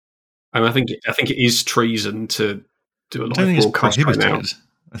And I think it is treason to do a I live don't think it's broadcast right now. prohibited.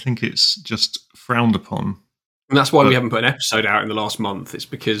 I think it's just frowned upon. And that's why we haven't put an episode out in the last month. It's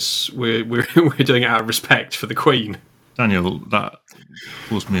because we're doing it out of respect for the Queen. Daniel, that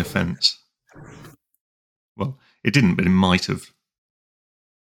caused me offence. Well, it didn't, but it might have.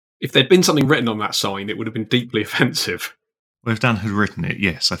 If there'd been something written on that sign, it would have been deeply offensive. Well, if Dan had written it,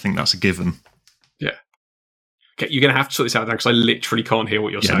 yes, I think that's a given. Yeah. Okay, you're going to have to sort this out, Dan, because I literally can't hear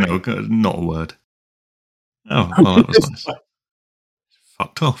what you're saying. No, not a word. Oh, well, that was nice.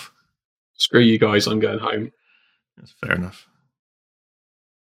 Fucked off. Screw you guys, I'm going home. That's fair enough.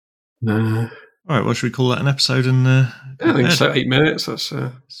 All right, well, should we call that an episode? And I think so. 8 minutes. That's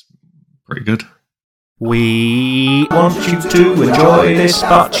pretty good. We want you to enjoy this,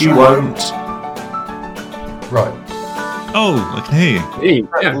 but you won't. Right. Oh, I can hear you.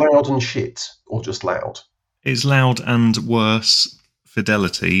 Yeah. Loud and shit, or just loud? It's loud and worse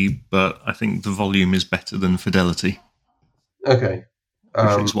fidelity, but I think the volume is better than fidelity. Okay.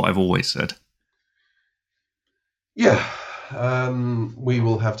 Which is what I've always said. Yeah. We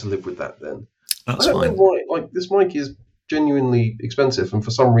will have to live with that then. That's I don't fine. know why, this mic is genuinely expensive, and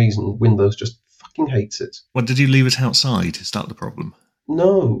for some reason, Windows just fucking hates it. Well, did you leave it outside? Is that the problem?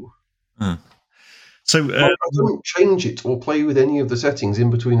 No. Oh. So I don't change it or play with any of the settings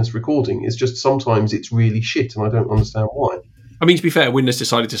in between us recording. It's just sometimes it's really shit, and I don't understand why. I mean, to be fair, Windows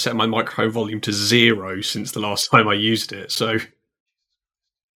decided to set my microphone volume to 0 since the last time I used it, so...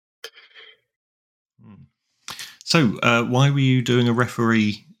 So, why were you doing a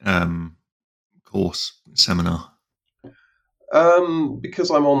referee course seminar?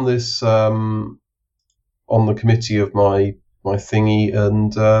 Because I'm on this on the committee of my thingy,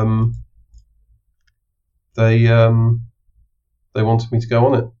 and they wanted me to go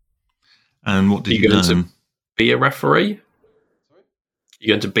on it. And what did you learn? To be a referee? You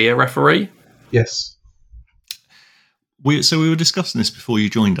going to be a referee? Yes. So we were discussing this before you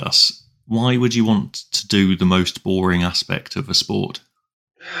joined us. Why would you want to do the most boring aspect of a sport?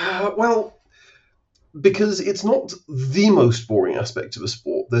 Well, because it's not the most boring aspect of a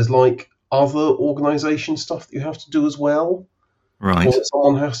sport. There's other organisation stuff that you have to do as well. Right. Or that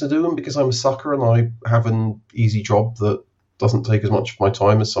someone has to do, and because I'm a sucker and I have an easy job that doesn't take as much of my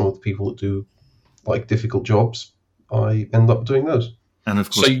time as some of the people that do difficult jobs, I end up doing those. And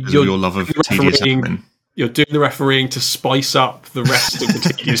of course, your love of tedious admin. You're doing the refereeing to spice up the rest of the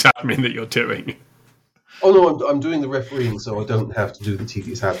tedious admin that you're doing. Oh no, I'm doing the refereeing so I don't have to do the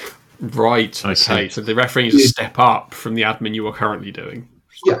tedious admin. Right, okay. So the refereeing is a step up from the admin you are currently doing.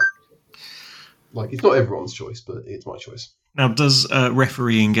 Yeah. It's not everyone's choice, but it's my choice. Now, does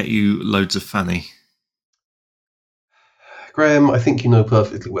refereeing get you loads of fanny? Graham, I think you know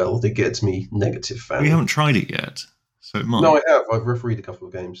perfectly well that it gets me negative fanny. We haven't tried it yet, so it might. No, I have. I've refereed a couple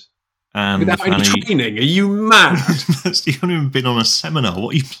of games. And without any training? Are you mad? You haven't even been on a seminar.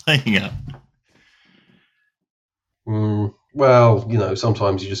 What are you playing at? Well,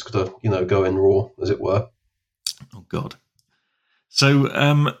 sometimes you just got to, go in raw, as it were. Oh, God. So,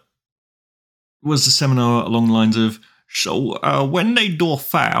 was the seminar along the lines of, when they do a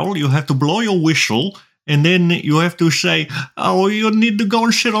foul, you have to blow your whistle, and then you have to say, oh, you need to go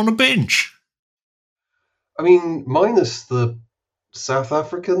and sit on a bench? I mean, minus the South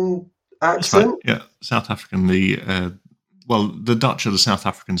African accent. Right. Yeah, South African. The Dutch are the South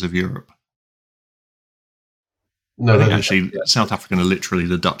Africans of Europe. No, actually, South African are literally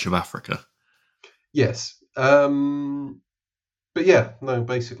the Dutch of Africa. Yes, but yeah, no,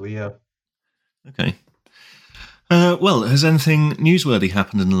 basically, yeah. Okay. Well, has anything newsworthy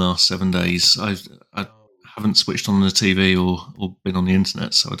happened in the last 7 days? I haven't switched on the TV or been on the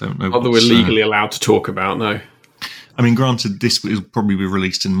internet, so I don't know. What we're legally allowed to talk about, no. I mean, granted, this will probably be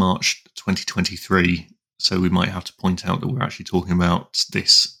released in March 2023, so we might have to point out that we're actually talking about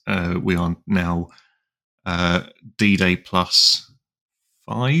this. We are now D-Day plus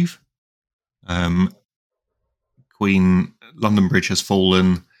 5. London Bridge has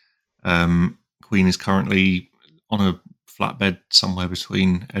fallen. Queen is currently on a flatbed somewhere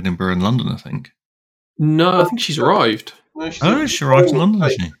between Edinburgh and London, I think. No, I think she's arrived. No, she arrived in London,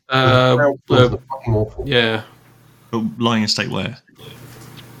 hasn't she? Yeah. But lying in state where?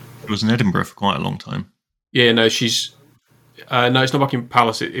 It was in Edinburgh for quite a long time. Yeah, no, she's... no, it's not Buckingham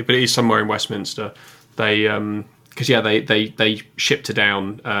Palace, but it is somewhere in Westminster. They... Because, they shipped her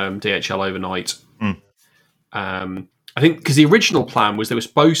down DHL overnight. I think because the original plan was they were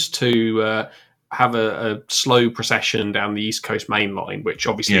supposed to have a slow procession down the East Coast Main Line, which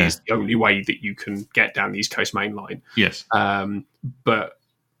obviously is the only way that you can get down the East Coast Main Line. Yes. But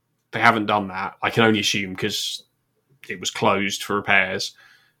they haven't done that. I can only assume because it was closed for repairs.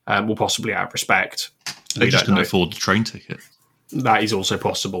 or possibly out of respect. They We just don't couldn't know. afford the train ticket. That is also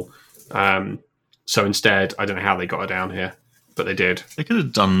possible. So instead, I don't know how they got her down here, but they did. They could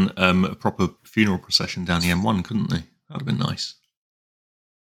have done a proper funeral procession down the M1, couldn't they? That would have been nice.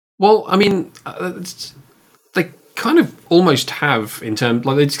 Well, I mean, they kind of almost have in terms,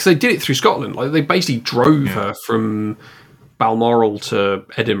 like, because they did it through Scotland. Like, they basically drove her from Balmoral to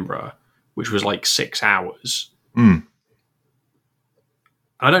Edinburgh, which was like 6 hours. Mm.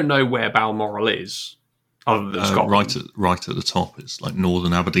 I don't know where Balmoral is, other than Scotland. Right at the top. It's like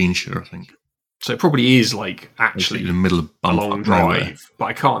northern Aberdeenshire, I think. So it probably is like actually in the middle of a long bumfuck drive. nowhere. But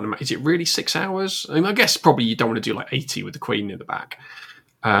I can't imagine. Is it really 6 hours? I mean, I guess probably you don't want to do like 80 with the Queen in the back.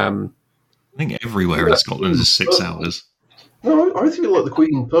 I think everywhere in Scotland is 6 hours. No, I feel like the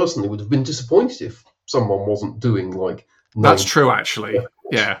Queen personally would have been disappointed if someone wasn't doing like. That's true, actually.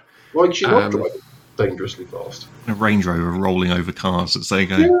 Yeah. Like she loved driving dangerously fast. A Range Rover rolling over cars as they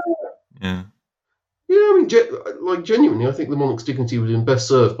go. Yeah. Yeah, I mean, genuinely, I think the Monarch's dignity would have been best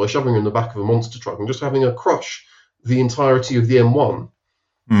served by shoving her in the back of a monster truck and just having her crush the entirety of the M1.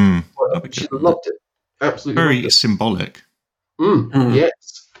 She loved it. Absolutely. Very loved it. symbolic.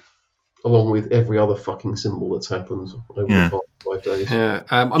 Yes. Along with every other fucking symbol that's happened over the past 5 days. Yeah.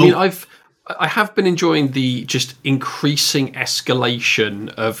 I mean, I have been enjoying the just increasing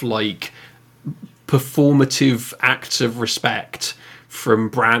escalation of like performative acts of respect from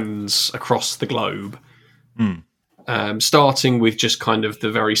brands across the globe. Starting with just kind of the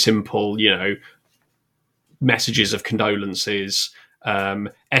very simple, messages of condolences,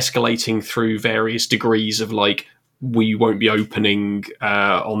 escalating through various degrees of like, we won't be opening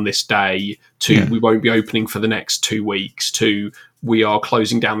on this day, to we won't be opening for the next 2 weeks, to we are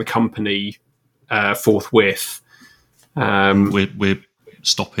closing down the company forthwith. We're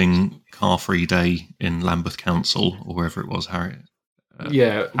stopping car-free day in Lambeth Council or wherever it was, Harriet.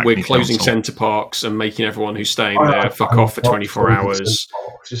 We're closing Centre Parks and making everyone who's staying there fuck off for 24 hours.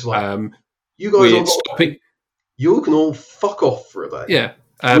 Just like, you guys you can all fuck off for a day. Yeah.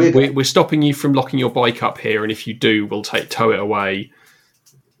 We're stopping you from locking your bike up here, and if you do, we'll tow it away.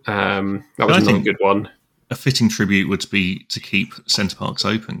 That was another good one. A fitting tribute would be to keep Centre Parks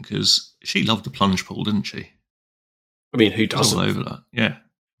open, because she loved the plunge pool, didn't she? I mean, who doesn't? All over that. Yeah.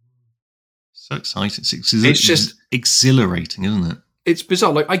 So exciting. It's just exhilarating, isn't it? It's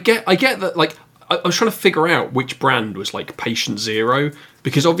bizarre. Like I get that. Like I was trying to figure out which brand was like patient zero,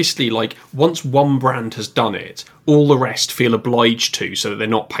 because obviously, like once one brand has done it, all the rest feel obliged to, so that they're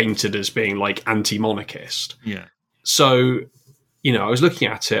not painted as being like anti-monarchist. Yeah. So, I was looking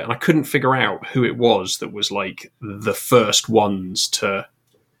at it and I couldn't figure out who it was that was like the first ones to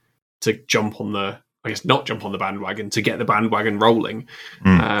jump on the, I guess not jump on the bandwagon, to get the bandwagon rolling.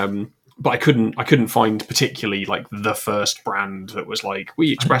 But I couldn't find particularly like the first brand that was like,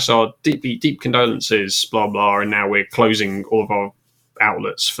 we express our deep condolences, blah blah, and now we're closing all of our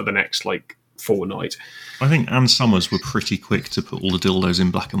outlets for the next like fortnight. I think Ann Summers were pretty quick to put all the dildos in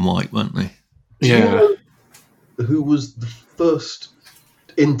black and white, weren't they? Do you know who was the first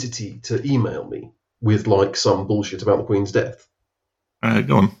entity to email me with like some bullshit about the Queen's death?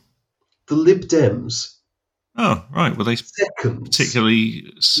 Go on. The Lib Dems. Oh, right. Were they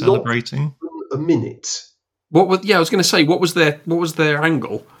particularly celebrating? Not a minute. What was? Yeah, I was going to say, what was their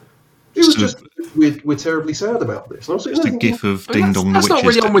angle? It was just we're terribly sad about this. And I was just a gif of Ding Dong the Witches. That's not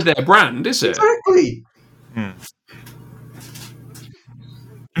really on with their brand, is it? Exactly. Yeah.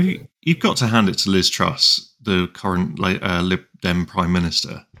 You've got to hand it to Liz Truss, the current Lib Dem Prime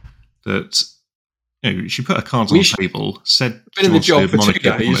Minister, that she put her cards on the table, said been in the job for 2 monarchy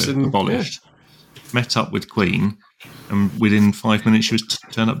days and abolished, met up with Queen, and within 5 minutes she was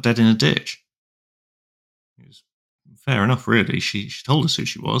turned up dead in a ditch. It was fair enough, really. She told us who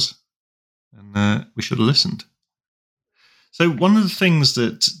she was, and we should have listened. So one of the things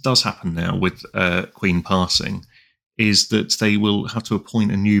that does happen now with Queen passing is that they will have to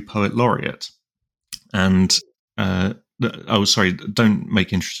appoint a new poet laureate. And, don't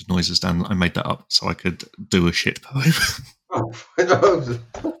make interested noises, Dan. I made that up so I could do a shit poem. I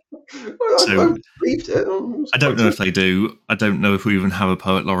believed it. I don't know if they do. I don't know if we even have a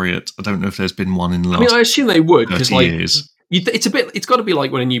poet laureate. I don't know if there's been one in the last I assume they would, because years. It's got to be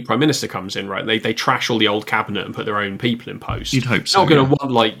like when a new prime minister comes in, right? They trash all the old cabinet and put their own people in post. You'd hope so. You're not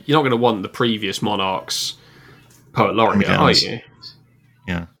going to want the previous monarch's poet laureate, are you?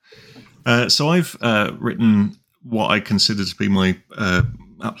 Yeah. So I've written what I consider to be my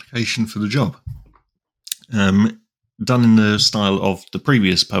application for the job. Done in the style of the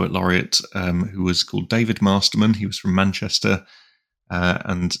previous poet laureate, who was called David Masterman. He was from Manchester,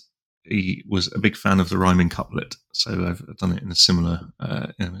 and he was a big fan of the rhyming couplet, so I've done it in a similar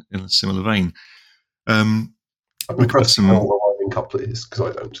in a similar vein. I'm impressed with how the rhyming couplet is, because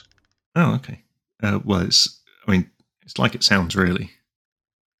I don't. Oh, okay. Well, it's like it sounds, really.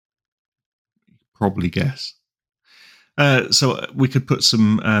 You could probably guess. So we could put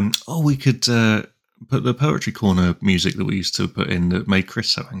some. We could put the Poetry Corner music that we used to put in that made Chris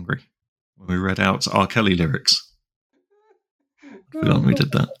so angry when we read out R. Kelly lyrics. I forgot we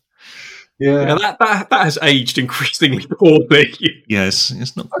did that. Yeah, that has aged increasingly poorly. Yes,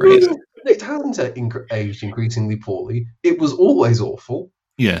 it's not great. It hasn't aged increasingly poorly. It was always awful.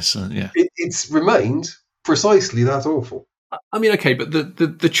 Yes, It's remained precisely that awful. I mean, okay, but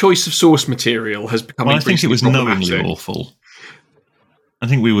the choice of source material has become. Well, I think it was knowingly awful. I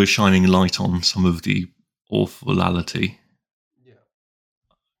think we were shining light on some of the awfulality. Yeah.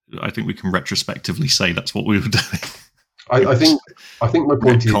 I think we can retrospectively say that's what we were doing. I think my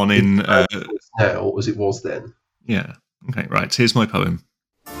point is now as it was then. Yeah. Okay, right. Here's my poem.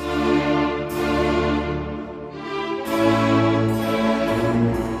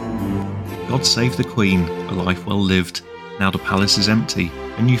 God save the Queen, a life well lived. Now the palace is empty,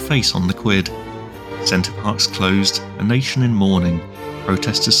 a new face on the quid. Centre Park's closed, a nation in mourning.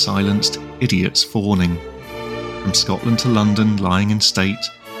 Protesters silenced, idiots fawning. From Scotland to London, lying in state.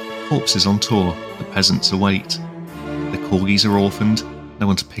 Corpses on tour, the peasants await. The corgis are orphaned, no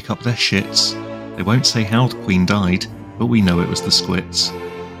one to pick up their shits. They won't say how the Queen died, but we know it was the Squits.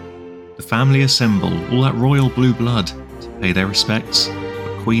 The family assemble, all that royal blue blood, to pay their respects,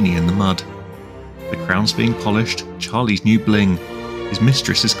 but Queenie in the mud. The crown's being polished, Charlie's new bling. His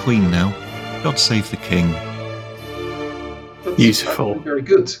mistress is Queen now. God save the King. That's Beautiful. Very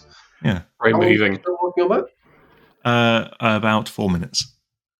good. Yeah. Very moving. How long are you working on that? About 4 minutes.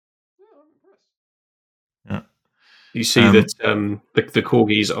 Yeah. You see that the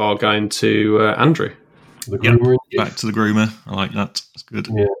corgis are going to Andrew. The groomer. Back to the groomer. I like that. That's good.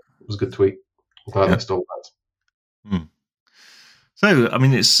 Yeah, it was a good tweet. I'm glad I stole that. So, I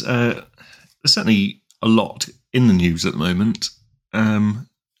mean, it's there's certainly a lot in the news at the moment,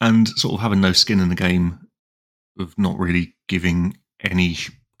 and sort of having no skin in the game of not really giving any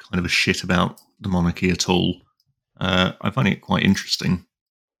kind of a shit about the monarchy at all. I find it quite interesting.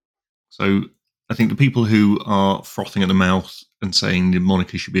 So I think the people who are frothing at the mouth and saying the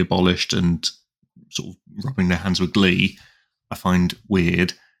monarchy should be abolished and sort of rubbing their hands with glee, I find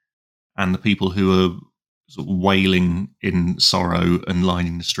weird. And the people who are sort of wailing in sorrow and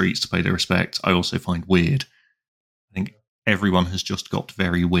lining the streets to pay their respect, I also find weird. I think everyone has just got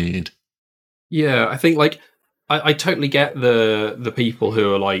very weird. Yeah, I think I totally get the people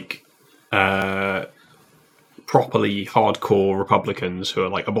who are like properly hardcore Republicans who are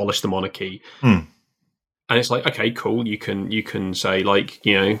like abolish the monarchy. And it's like, okay, cool. You can say like,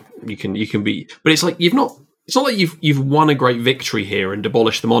 you can be, but it's like it's not like you've won a great victory here and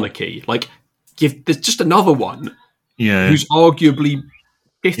abolished the monarchy. Like there's just another one, who's arguably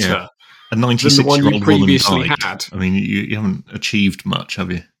bitter, a 96-year-old previously woman died. had. I mean, you haven't achieved much,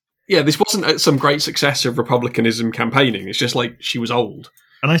 have you? Yeah, this wasn't some great success of republicanism campaigning. It's just like she was old,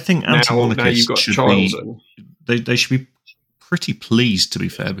 and I think anti-monarchists should Charles they should be pretty pleased, to be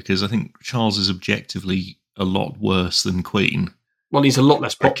fair, because I think Charles is objectively a lot worse than Queen. Well, he's a lot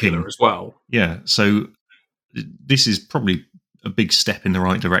less popular as well. Yeah, so this is probably a big step in the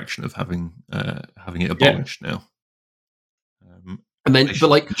right direction of having it abolished now. And then, but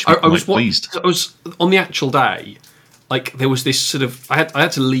like, I was on the actual day. Like there was this sort of I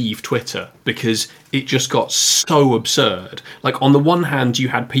had to leave Twitter because it just got so absurd. Like on the one hand, you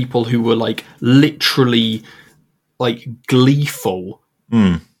had people who were like literally like gleeful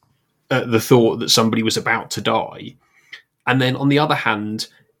at the thought that somebody was about to die, and then on the other hand,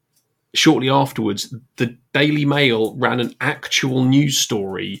 shortly afterwards, the Daily Mail ran an actual news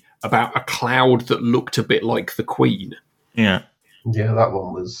story about a cloud that looked a bit like the Queen. Yeah, that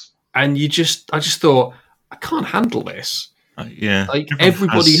one was. And I just thought, I can't handle this. Like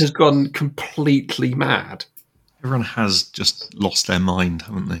everybody has gone completely mad. Everyone has just lost their mind,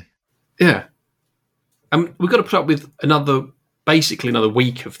 haven't they? Yeah. And we've got to put up with basically another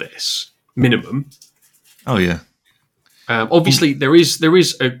week of this minimum. Oh yeah. Obviously, there is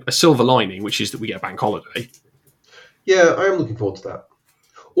a silver lining, which is that we get a bank holiday. Yeah, I am looking forward to that.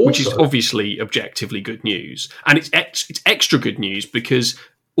 Also, which is obviously objectively good news, and it's extra good news because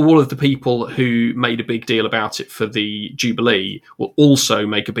all of the people who made a big deal about it for the Jubilee will also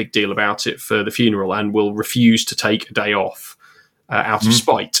make a big deal about it for the funeral and will refuse to take a day off out of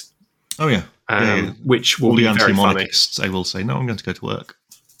spite. Oh, yeah. Which will be very funny. They will say, no, I'm going to go to work.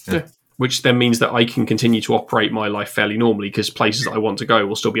 Yeah. which then means that I can continue to operate my life fairly normally because places that I want to go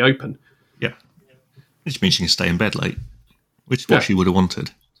will still be open. Yeah. Which means you can stay in bed late, which is what she would have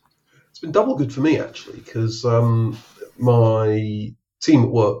wanted. It's been double good for me, actually, because my team at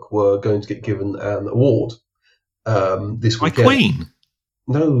work were going to get given an award this weekend. By Queen?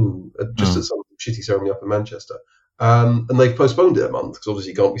 No, just at some shitty ceremony up in Manchester. And they've postponed it a month because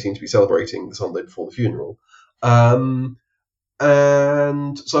obviously you can't be seen to be celebrating the Sunday before the funeral.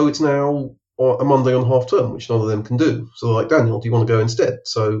 And so it's now a Monday on half term, which none of them can do. So they're like, Daniel, do you want to go instead?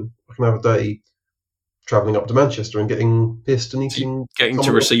 So I can have a day travelling up to Manchester and getting pissed and eating. Getting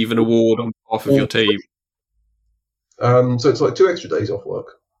to receive an award on behalf of your team. So it's like 2 extra days off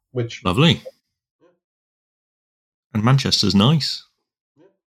work, which... Lovely. And Manchester's nice.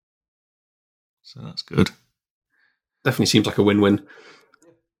 So that's good. Definitely seems like a win-win.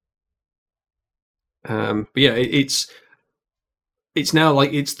 But yeah, it's now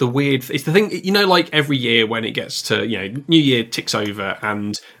like it's the thing, you know, like every year when it gets to, you know, New Year ticks over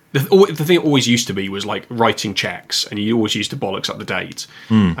and the thing it always used to be was like writing checks, and you always used to bollocks up the date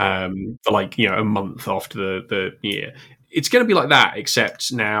for like, you know, a month after the New Year. It's going to be like that,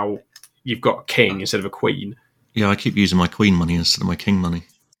 except now you've got a king instead of a queen. Yeah, I keep using my queen money instead of my king money.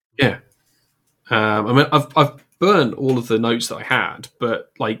 Yeah. I mean, I've burnt all of the notes that I had,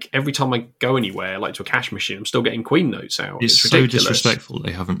 but like every time I go anywhere, like to a cash machine, I'm still getting Queen notes out. It's so disrespectful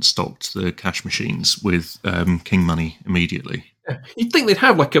they haven't stocked the cash machines with king money immediately. Yeah. You'd think they'd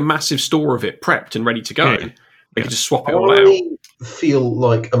have like a massive store of it prepped and ready to go. Yeah. They could just swap it all out. I feel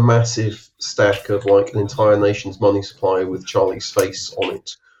like a massive stack of like an entire nation's money supply with Charlie's face on it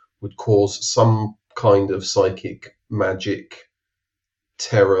would cause some kind of psychic magic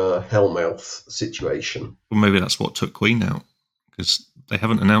terror hellmouth situation. Well, maybe that's what took Queen out, because they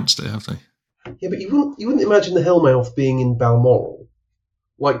haven't announced it, have they? Yeah, but you wouldn't imagine the hellmouth being in Balmoral,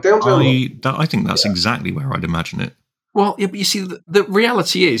 like downtown. I think that's exactly where I'd imagine it. Well, yeah, but you see, the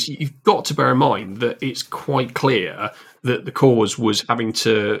reality is you've got to bear in mind that it's quite clear that the cause was having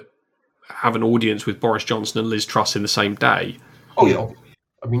to have an audience with Boris Johnson and Liz Truss in the same day. Oh yeah.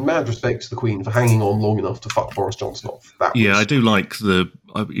 I mean, mad respect to the Queen for hanging on long enough to fuck Boris Johnson off. I do like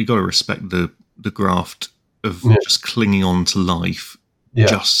you got to respect the graft of just clinging on to life,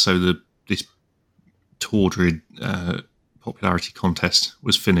 just so that this torrid popularity contest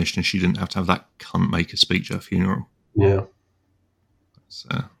was finished and she didn't have to have that cunt make a speech at her funeral. Yeah,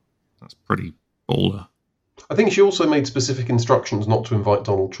 that's pretty baller. I think she also made specific instructions not to invite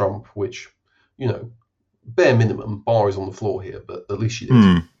Donald Trump, which, you know, bare minimum, bar is on the floor here, but at least she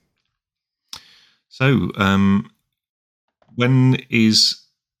did. So, when is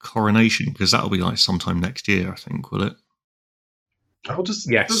coronation? Because that'll be like sometime next year, I think, will it?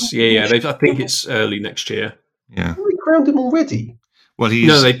 Yes, yeah. I think it's early next year. Yeah. Have they crowned him already? Well,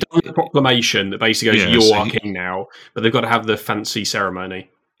 they've done the proclamation that basically goes, "You're our king now," but they've got to have the fancy ceremony.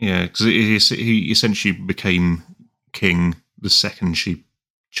 Yeah, because he essentially became king the second she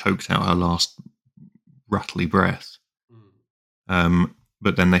choked out her last rattly breath.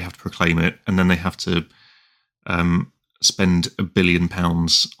 But then they have to proclaim it, and then they have to spend £1 billion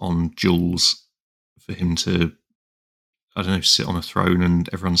on jewels for him to, I don't know, sit on a throne and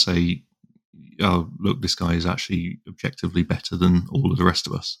everyone say, oh, look, this guy is actually objectively better than all of the rest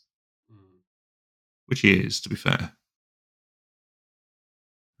of us. Which he is, to be fair.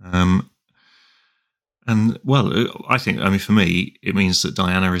 And, well, I think, for me, it means that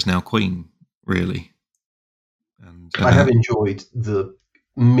Diana is now queen, really. And I have enjoyed the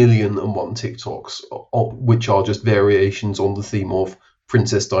 1,000,001 TikToks, which are just variations on the theme of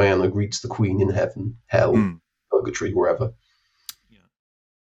Princess Diana greets the Queen in heaven, hell, purgatory, wherever. Yeah.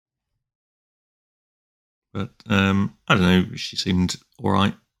 But, I don't know, she seemed all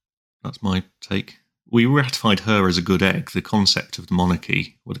right. That's my take. We ratified her as a good egg. The concept of the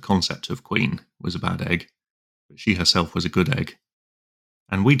monarchy, or the concept of queen, was a bad egg. But she herself was a good egg.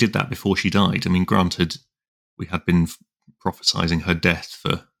 And we did that before she died. I mean, granted, we had been prophesying her death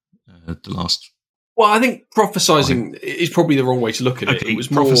for the last... Well, I think prophesying is probably the wrong way to look at it. It was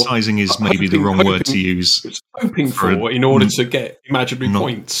prophesying is maybe the wrong word to use. It's hoping for in order to get imaginary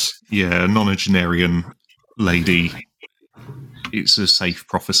points. Yeah, a nonagenarian lady. It's a safe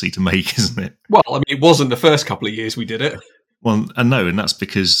prophecy to make, isn't it? Well, I mean, it wasn't the first couple of years we did it. Well, and no, and that's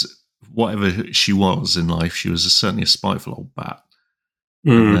because whatever she was in life, she was certainly a spiteful old bat.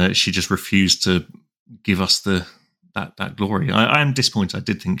 And, she just refused to give us that glory. I am disappointed. I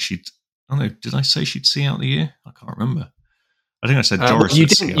did think she'd... I don't know, did I say she'd see out the year? I can't remember. I think I said Joris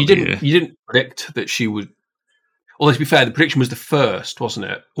would see out the year. You didn't predict that she would... Although, to be fair, the prediction was the first, wasn't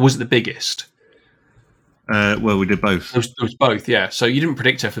it? Or was it the biggest? Well, we did both. There was both, yeah. So you didn't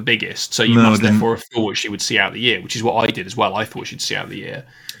predict her for biggest, so you must therefore have thought she would see out the year, which is what I did as well. I thought she'd see out the year.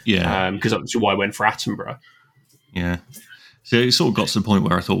 Yeah. Because that's why I went for Attenborough. Yeah. So it sort of got to the point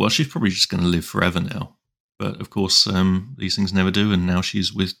where I thought, well, she's probably just going to live forever now. But, of course, these things never do, and now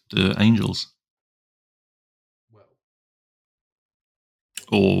she's with the angels.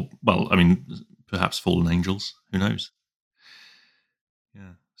 Or, well, I mean, perhaps fallen angels. Who knows?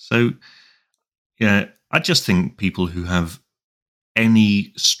 Yeah. So, yeah, I just think people who have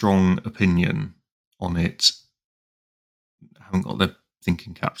any strong opinion on it haven't got their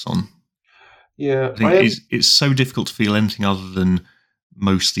thinking caps on. Yeah. I think it's so difficult to feel anything other than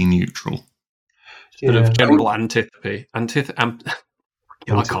mostly neutral. Sort of general antipathy. I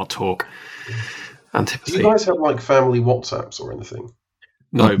can't talk. Antipathy. Do you guys have like family WhatsApps or anything?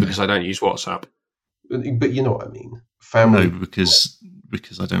 No, because I don't use WhatsApp. But you know what I mean. Family. No, because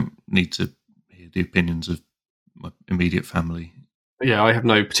I don't need to hear the opinions of my immediate family. Yeah, I have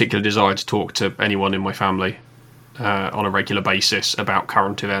no particular desire to talk to anyone in my family on a regular basis about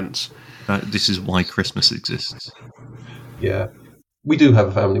current events. This is why Christmas exists. Yeah. We do have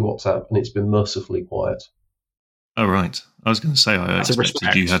a family WhatsApp, and it's been mercifully quiet. Oh, right. I was going to say, I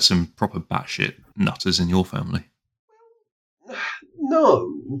expected you had some proper batshit nutters in your family.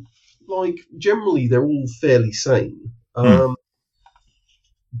 No. Like, generally, they're all fairly sane. But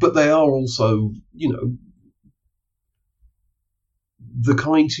they are also, the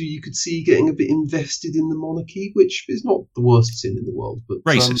kind who you could see getting a bit invested in the monarchy, which is not the worst sin in the world. But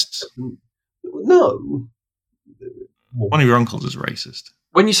racists? No. One of your uncles is racist.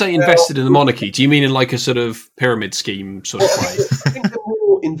 When you say invested in the monarchy, do you mean in like a sort of pyramid scheme sort of way? I think they're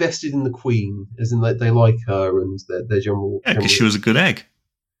more invested in the Queen, as in they like her and their general... Yeah, because she was a good egg.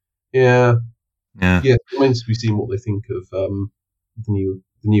 Yeah. Yeah. Yeah, it remains to be seen what they think of the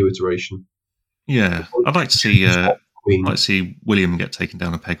new iteration. Yeah, I'd like to see William get taken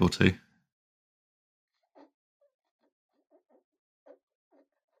down a peg or two.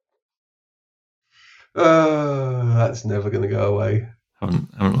 That's never going to go away.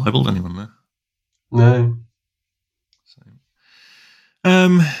 Haven't libelled anyone there. No.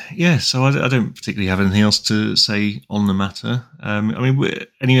 So I don't particularly have anything else to say on the matter.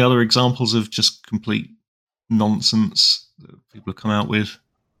 Any other examples of just complete nonsense that people have come out with?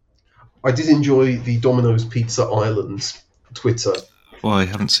 I did enjoy the Domino's Pizza Islands Twitter. Well, I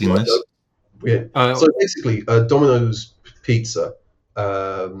haven't seen this. Yeah. So basically, Domino's Pizza,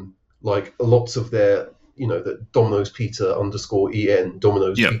 like lots of their, the Domino's Pizza _EN,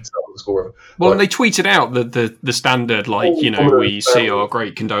 Domino's Pizza _ Well, and they tweeted out the standard, we see our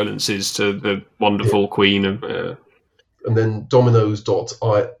great condolences to the wonderful Queen of. And then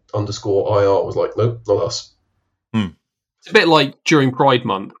Domino's.I _IR was like, nope, not us. It's a bit like during Pride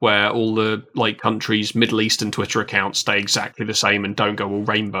Month, where all the countries' Middle Eastern Twitter accounts stay exactly the same and don't go all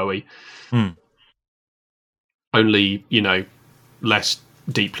rainbowy. Only, less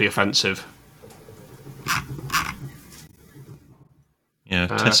deeply offensive. Yeah,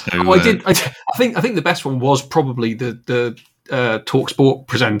 Tesco. I think the best one was probably the TalkSport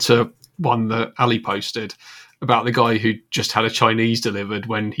presenter one that Ali posted about the guy who just had a Chinese delivered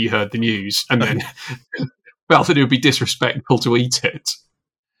when he heard the news and then felt that it would be disrespectful to eat it.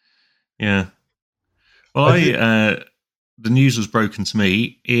 Yeah. Well, the news was broken to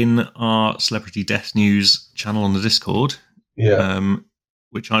me in our Celebrity Death News channel on the Discord. Yeah.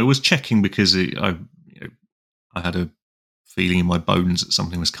 Which I was checking because I had a feeling in my bones that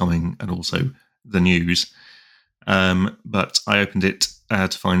something was coming, and also the news. But I opened it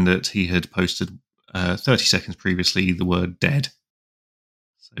to find that he had posted 30 seconds previously the word dead.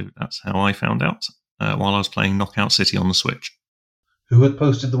 So that's how I found out while I was playing Knockout City on the Switch. Who had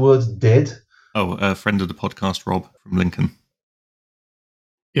posted the words dead? Oh, a friend of the podcast, Rob from Lincoln.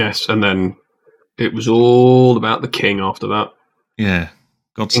 Yes, and then it was all about the king after that. Yeah,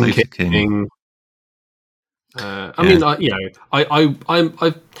 God save the king. I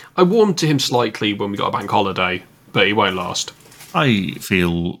warmed to him slightly when we got a bank holiday, but he won't last. I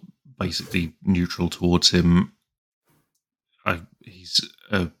feel basically neutral towards him. He's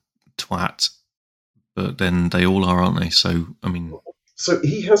a twat, but then they all are, aren't they? So, So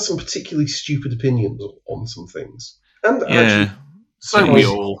he has some particularly stupid opinions on some things. And don't we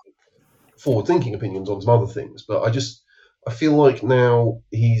all? Forward-thinking opinions on some other things, but I feel like now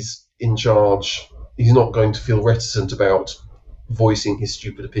he's in charge, he's not going to feel reticent about voicing his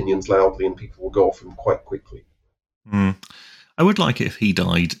stupid opinions loudly, and people will go off him quite quickly. I would like it if he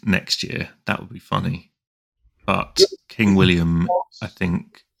died next year. That would be funny. But King William, I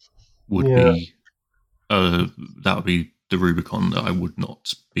think, would be that would be the Rubicon that I would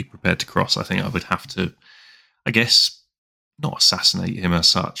not be prepared to cross. I think I would have to I guess, not assassinate him as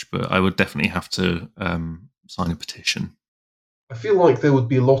such, but I would definitely have to sign a petition. I feel like there would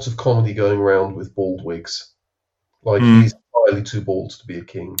be a lot of comedy going around with bald wigs. Like, he's entirely too bald to be a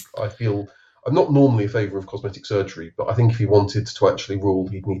king. I'm not normally in favour of cosmetic surgery, but I think if he wanted to actually rule,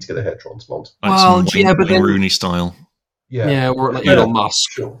 he'd need to get a hair transplant. Like some Wayne Rooney style. Yeah, or like Elon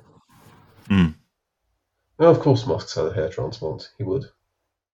Musk. Sure. Well, of course Musk's had a hair transplant. He would.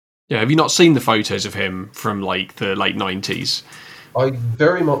 Yeah, have you not seen the photos of him from like the late 90s? I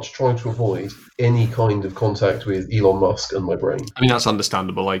very much try to avoid any kind of contact with Elon Musk and my brain. I mean, that's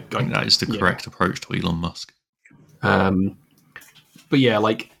understandable. I think that is the correct approach to Elon Musk. But yeah,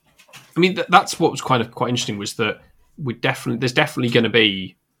 like, I mean, that's what was kind of quite interesting was that there's definitely going to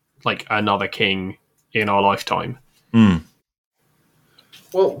be like another king in our lifetime.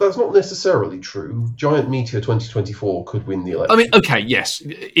 Well, that's not necessarily true. Giant Meteor 2024 could win the election. I mean, okay, yes.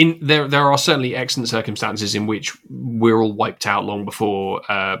 There are certainly excellent circumstances in which we're all wiped out long before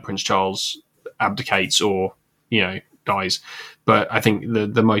Prince Charles abdicates or, dies. But I think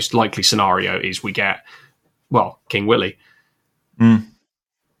the most likely scenario is we get, King Willie. You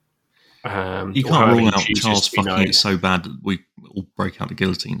can't rule out Charles fucking it so bad that we all break out the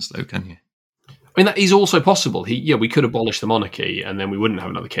guillotines, though, can you? I mean, that is also possible. We could abolish the monarchy and then we wouldn't have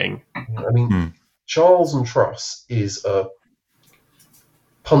another king. I mean, Charles and Truss is a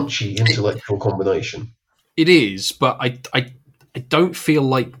punchy intellectual combination. It is, but I don't feel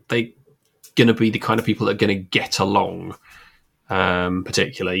like they're going to be the kind of people that are going to get along,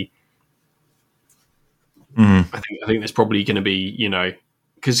 particularly. I think there's probably going to be,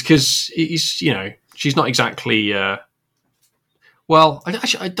 because he's, she's not exactly. I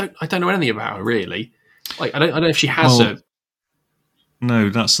don't know anything about her really. Like I don't know if she has a. No,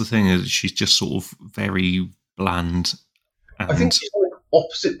 that's the thing. Is she's just sort of very bland. And I think she's like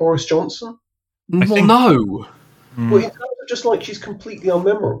opposite Boris Johnson. No. Well, in terms of just like she's completely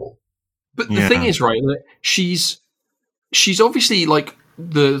unmemorable. But the thing is, right, that she's obviously like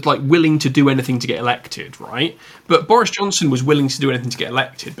willing to do anything to get elected, right? But Boris Johnson was willing to do anything to get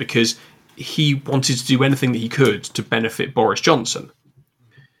elected because he wanted to do anything that he could to benefit Boris Johnson.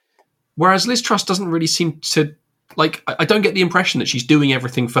 Whereas Liz Truss doesn't really seem to, I don't get the impression that she's doing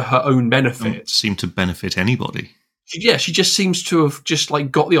everything for her own benefit. Doesn't seem to benefit anybody. She just seems to have just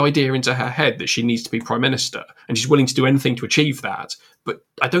got the idea into her head that she needs to be Prime Minister, and she's willing to do anything to achieve that. But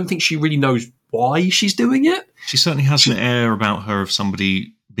I don't think she really knows why she's doing it. She certainly has an air about her of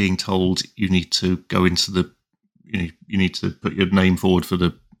somebody being told you need to go into the, you need to put your name forward for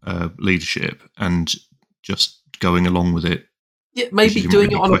the leadership, and just going along with it. Yeah, maybe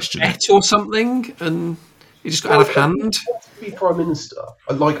doing it on a bet or something, and it just got out of hand. To be Prime Minister,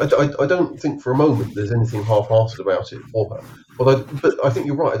 I don't think for a moment there's anything half-hearted about it for her. But I think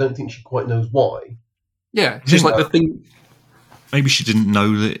you're right. I don't think she quite knows why. Yeah, just like the thing. Maybe she didn't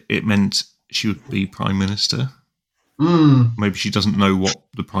know that it meant she would be Prime Minister. Maybe she doesn't know what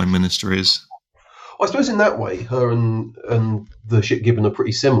the Prime Minister is. I suppose in that way, her and the shit Gibbon are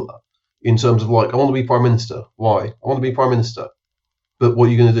pretty similar in terms of I want to be Prime Minister. Why? I want to be Prime Minister. But what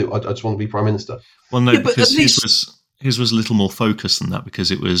are you going to do? I just want to be Prime Minister. Well, no, because his was a little more focused than that, because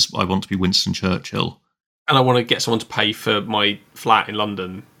it was, I want to be Winston Churchill. And I want to get someone to pay for my flat in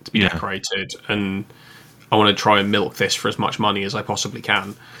London to be decorated. And I want to try and milk this for as much money as I possibly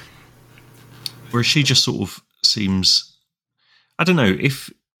can. Whereas she just sort of seems, I don't know,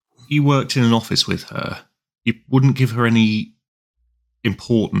 if you worked in an office with her, you wouldn't give her any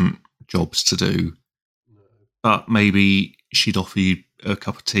important jobs to do, but maybe she'd offer you a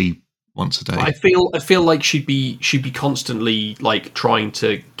cup of tea once a day. I feel like she'd be constantly trying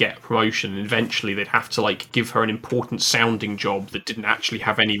to get promotion, and eventually they'd have to give her an important sounding job that didn't actually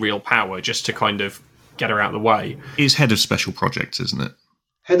have any real power, just to kind of get her out of the way. It's head of special projects, isn't it?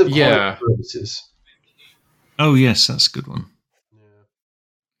 Head of client services. Oh yes, that's a good one.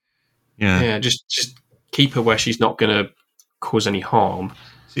 Yeah, just keep her where she's not going to cause any harm.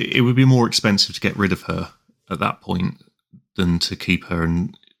 It would be more expensive to get rid of her at that point than to keep her,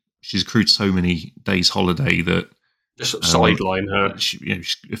 and she's accrued so many days holiday that just sort of sideline her. She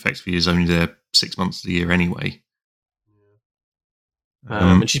effectively is only there 6 months of the year anyway.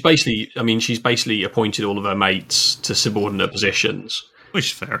 And she's basically appointed all of her mates to subordinate positions. Which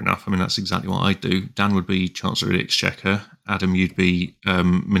is fair enough. I mean, that's exactly what I'd do. Dan would be Chancellor of the Exchequer. Adam, you'd be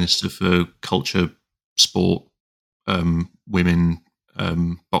Minister for Culture, Sport, Women,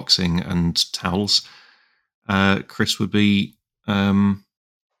 Boxing and Towels. Chris would be... Environment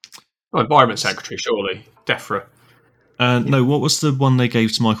Secretary, surely. DEFRA. No, what was the one they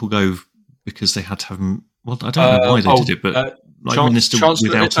gave to Michael Gove because they had to have him... Well, I don't know why they did it, but... like Chan- minister Chancellor-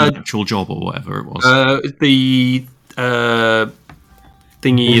 without an actual job or whatever it was. The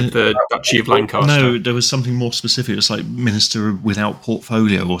thingy of the Duchy of Lancaster. No, there was something more specific. It's like minister without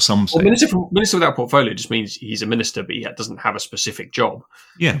portfolio or something. Well, minister without portfolio just means he's a minister, but he doesn't have a specific job.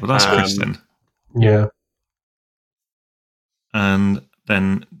 Yeah, well, that's Chris then. Yeah. And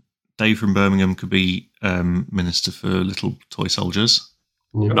then Dave from Birmingham could be minister for little toy soldiers.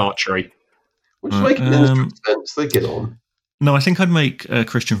 And archery. Which make minister sense. They get on. No, I think I'd make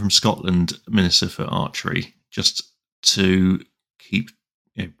Christian from Scotland minister for archery, just to keep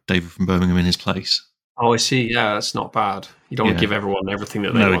David from Birmingham in his place. Oh, I see. Yeah, that's not bad. You don't want to give everyone everything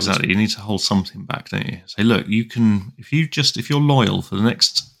that they want. No, exactly. You need to hold something back, don't you? Say, look, you can if you're loyal for the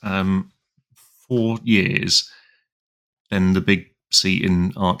next 4 years, then the big seat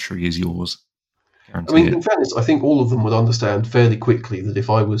in archery is yours. I mean, in fairness, I think all of them would understand fairly quickly that if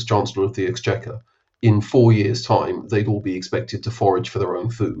I was Chancellor of the Exchequer, in 4 years' time, they'd all be expected to forage for their own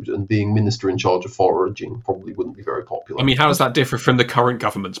food, and being minister in charge of foraging probably wouldn't be very popular. I mean, how does that differ from the current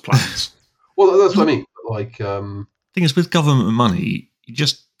government's plans? Well, that's what I mean. Like, thing is, with government money, you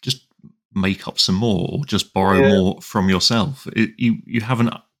just make up some more, or just borrow more from yourself. You have an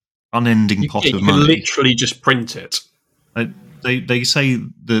unending pot of money. You can literally just print it. They say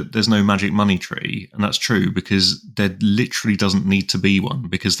that there's no magic money tree, and that's true because there literally doesn't need to be one,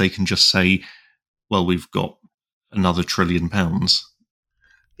 because they can just say, well, we've got another £1 trillion.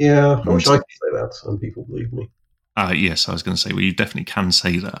 Yeah, I wish I could say that, and people believe me. Yes, I was going to say, well, you definitely can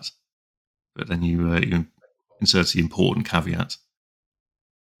say that, but then you insert the important caveat.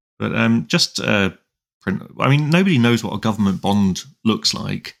 But just print. I mean, nobody knows what a government bond looks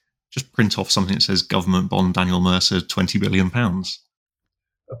like. Just print off something that says government bond Daniel Mercer £20 billion.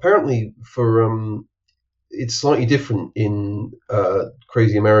 Apparently, it's slightly different in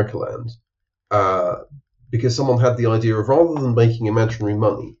Crazy America Land, because someone had the idea of, rather than making imaginary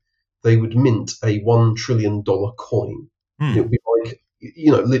money, they would mint a $1 trillion coin. It would be like,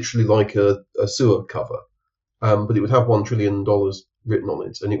 literally like a sewer cover, but it would have $1 trillion written on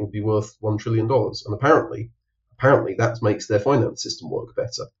it, and it would be worth $1 trillion. And apparently that makes their finance system work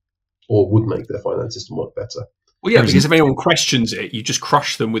better. Or would make their finance system work better. Well, yeah, because if anyone questions it, you just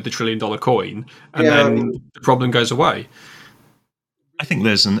crush them with the $1 trillion coin, and then the problem goes away. I think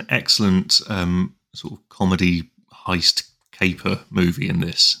there's an excellent sort of comedy heist caper movie in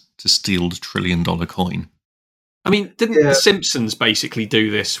this to steal the $1 trillion coin. I mean, didn't The Simpsons basically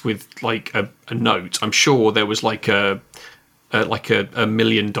do this with like a note? I'm sure there was like a $1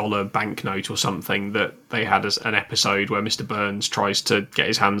 million banknote or something that they had as an episode where Mr. Burns tries to get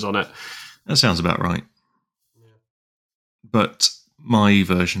his hands on it. That sounds about right. But my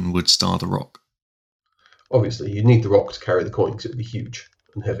version would star The Rock. Obviously, you'd need The Rock to carry the coin because it would be huge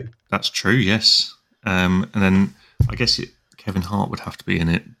and heavy. That's true, yes. And then I guess Kevin Hart would have to be in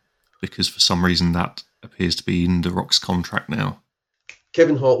it, because for some reason that appears to be in The Rock's contract now.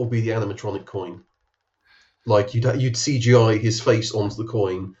 Kevin Hart will be the animatronic coin. Like you'd CGI his face onto the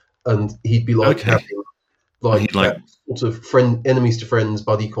coin, and he'd be like having like sort of enemies to friends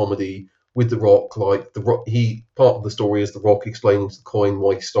buddy comedy with The Rock. Like The Rock, part of the story is The Rock explaining to the coin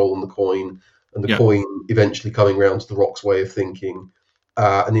why he's stolen the coin, and the coin eventually coming round to The Rock's way of thinking,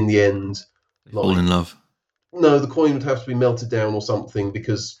 and in the end, they fall in love. No, the coin would have to be melted down or something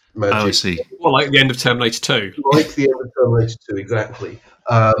because magic. Oh, I see. Well, like the end of Terminator 2. Like the end of Terminator 2, exactly.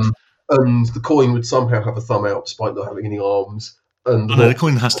 And the coin would somehow have a thumb out despite not having any arms. And no, the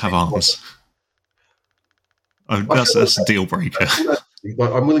coin has to have arms. That's a deal breaker.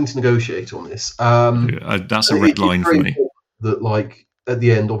 I'm willing to negotiate on this. That's a red line for me. That, like, at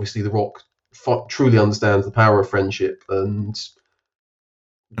the end, obviously, The Rock truly understands the power of friendship and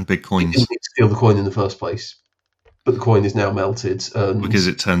big coins. He didn't need to steal the coin in the first place, but the coin is now melted. Because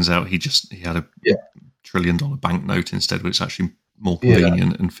it turns out he had a $1 trillion banknote instead, which is actually more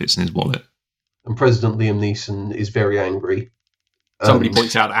convenient and fits in his wallet. And President Liam Neeson is very angry. Somebody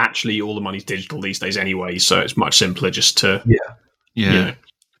points out actually all the money's digital these days anyway, so it's much simpler just to I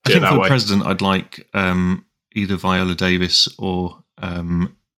think for the president, I'd like either Viola Davis or Oprah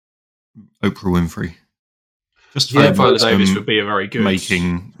Winfrey. Just Viola Davis would be a very good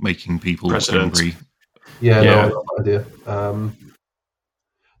making people president. Angry. No, I love that idea.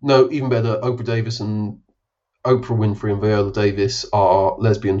 No, even better. Oprah Winfrey and Viola Davis are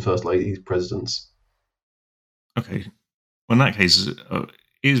lesbian first ladies presidents. Okay. Well, in that case,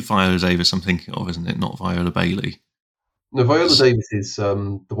 is Viola Davis I'm thinking of, isn't it? Not Viola Bailey. No, Viola Davis is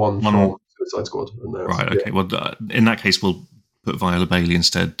the one from Suicide Squad. Right, okay. Well, in that case, we'll put Viola Bailey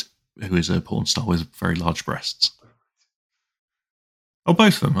instead, who is a porn star with very large breasts. Oh,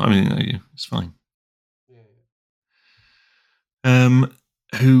 both of them. I mean, it's fine. Who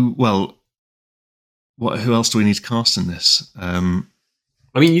else do we need to cast in this? I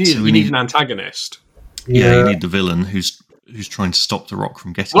mean, you need an antagonist. Yeah, you need the villain who's trying to stop The Rock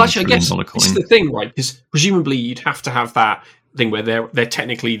from getting Well, actually, $1 I guess trillion coin. this is the thing, right? Because presumably you'd have to have that thing where they're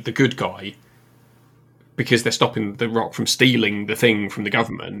technically the good guy because they're stopping The Rock from stealing the thing from the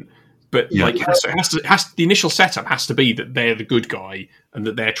government. But like, the initial setup has to be that they're the good guy and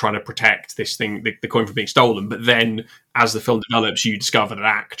that they're trying to protect this thing, the coin from being stolen. But then, as the film develops, you discover that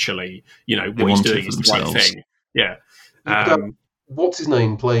actually, what he's doing is the right thing. Yeah. What's his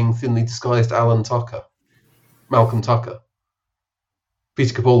name playing thinly disguised Malcolm Tucker,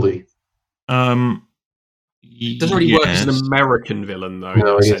 Peter Capaldi. It doesn't really work as an American villain, though.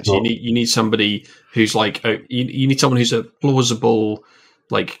 No, in that sense. You need somebody who's like you need someone who's a plausible,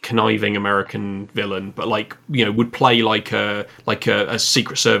 like conniving American villain, but like would play like a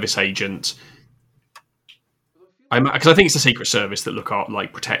Secret Service agent. Because I think it's the Secret Service that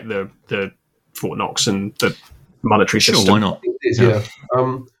protect the Fort Knox and the monetary system. Sure, why not? It is, yeah.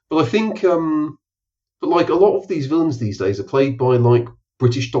 But I think, but like a lot of these villains these days are played by like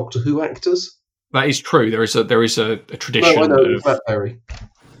British Doctor Who actors. That is true. There is a tradition. No, I know it's Matt Berry.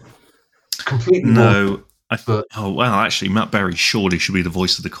 Completely no. Actually, Matt Berry surely should be the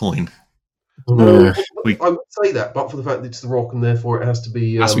voice of the coin. No, I would say that, but for the fact that it's The Rock, and therefore it has to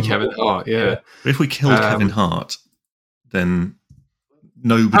be. Has to be Kevin Hart. Yeah. If we killed Kevin Hart, then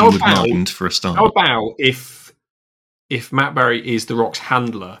nobody would mind for a start. How about if Matt Berry is The Rock's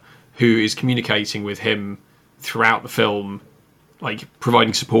handler, who is communicating with him throughout the film, like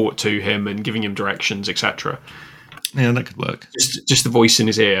providing support to him and giving him directions, etc. Yeah, that could work. Just the voice in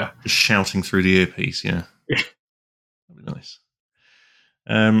his ear, just shouting through the earpiece. Yeah, that'd be nice.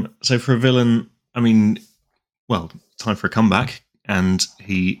 So for a villain, I mean, time for a comeback, and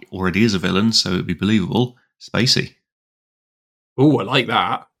he already is a villain, so it'd be believable. Spacey. Oh, I like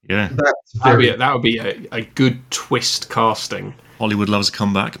that. Yeah, that would be a good twist casting. Hollywood loves a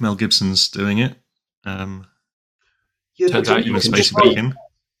comeback. Mel Gibson's doing it. Turns out you can Spacey back in.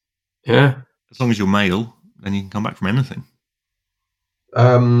 Yeah, as long as you're male, then you can come back from anything.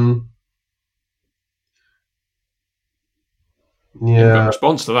 You haven't got a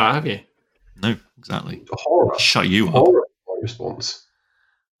response to that, have you? No, exactly. Horror. Shut you up. Horror response.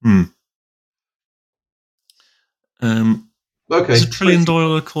 Okay. Is $1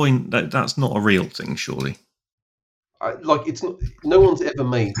 trillion coin? That's not a real thing, surely. It's not. No one's ever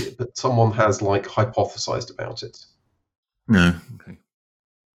made it, but someone has hypothesized about it. No. Okay.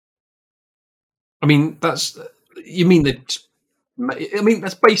 I mean, that's. You mean that? I mean,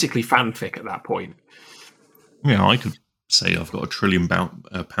 that's basically fanfic at that point. Yeah, I could say I've got $1 trillion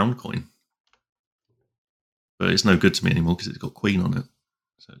pound coin, but it's no good to me anymore because it's got Queen on it,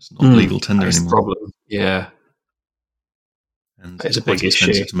 so it's not legal tender anymore. The problem. Yeah, and it's quite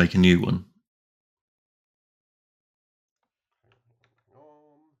expensive to make a new one.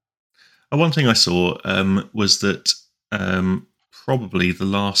 One thing I saw was that probably the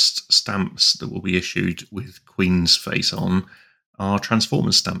last stamps that will be issued with Queen's face on are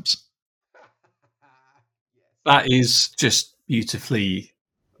Transformers stamps. That is just beautifully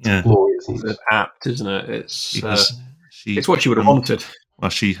apt, isn't it? It's what she would have wanted. Well,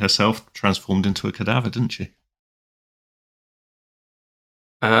 she herself transformed into a cadaver, didn't she?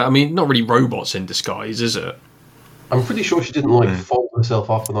 I mean, not really robots in disguise, is it? I'm pretty sure she didn't fold herself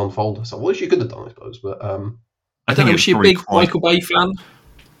up and unfold herself. Well, she could have done, I suppose, but I don't know. Was she a big Michael Bay fan?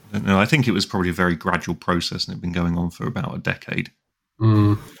 I don't know. I think it was probably a very gradual process, and it had been going on for about a decade.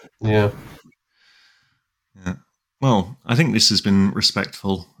 Yeah. Yeah. Well, I think this has been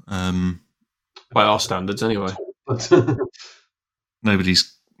respectful. By our standards, anyway.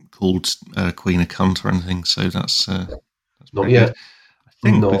 Nobody's called Queen a cunt or anything, so that's not yet. Good. I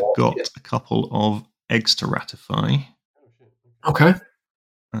think we've got a couple of eggs to ratify. Okay.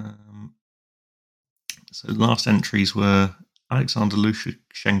 So the last entries were Alexander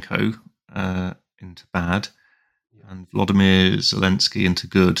Lukashenko into bad and Vladimir Zelensky into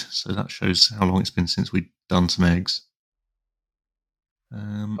good. So that shows how long it's been since we've done some eggs.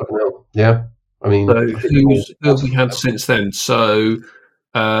 Yeah. I mean, so who have we had since then? So,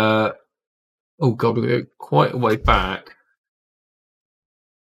 oh God, we go quite a way back.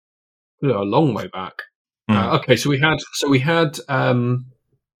 We go a long way back. Okay, so we had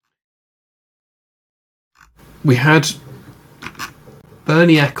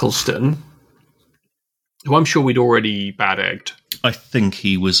Bernie Ecclestone, who I'm sure we'd already bad egged. I think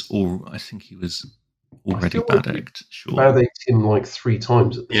he was already bad egged. Sure, bad egged him 3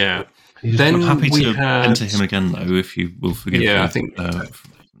 times. At this point. Then I'm happy to enter him again, though, if you will forgive. Yeah, I think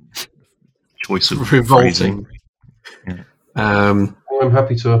choice of revolting. Yeah. I'm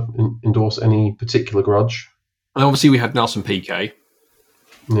happy to endorse any particular grudge. And obviously, we had Nelson Piquet.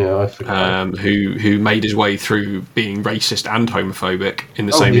 Yeah, I forgot. Who made his way through being racist and homophobic in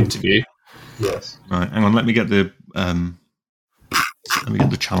the same interview. Yes. Right, hang on. Let me get the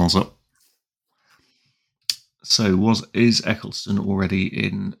channels up. So, is Eccleston already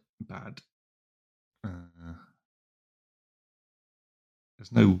in bad?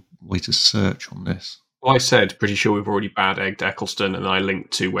 There's no way to search on this. Well, I said pretty sure we've already bad-egged Eccleston, and I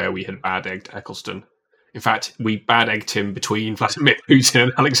linked to where we had bad-egged Eccleston. In fact, we bad-egged him between Vladimir Putin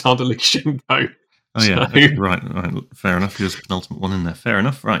and Alexander Lukashenko. Oh, yeah. Okay, right. Fair enough. He was the penultimate one in there. Fair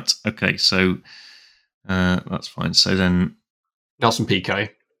enough. Right. Okay, so that's fine. So then... Nelson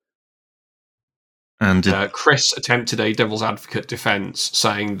Piquet. And Chris attempted a devil's advocate defence,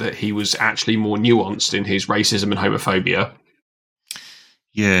 saying that he was actually more nuanced in his racism and homophobia.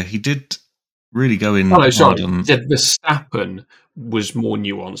 Yeah, he did really go in. Oh, no, sorry. He said Verstappen was more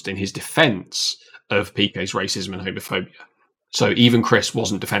nuanced in his defence of Piquet's racism and homophobia. So even Chris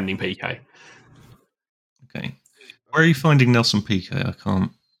wasn't defending Piquet. Okay. Where are you finding Nelson Piquet? I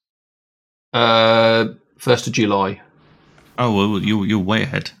can't. 1st of July. Oh, well, you're way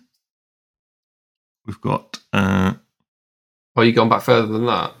ahead. We've got... Oh, you've gone back further than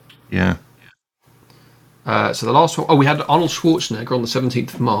that? Yeah. So the last one... Oh, we had Arnold Schwarzenegger on the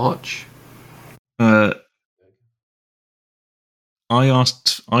 17th of March. I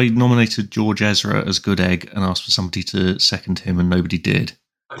nominated George Ezra as Good Egg and asked for somebody to second him, and nobody did.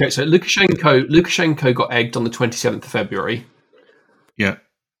 Okay, so Lukashenko got egged on the 27th of February. Yeah,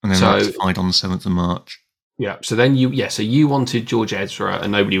 and then ratified on the 7th of March. Yeah, so then you wanted George Ezra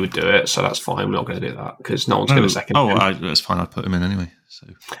and nobody would do it, so that's fine. We're not going to do that because no one's going to second him. That's fine. I put him in anyway. So,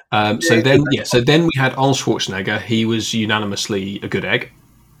 so then we had Arnold Schwarzenegger. He was unanimously a good egg.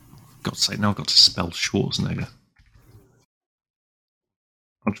 God's sake, now I've got to spell Schwarzenegger.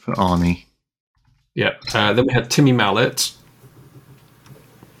 I'll just put Arnie. Yeah. Then we had Timmy Mallet.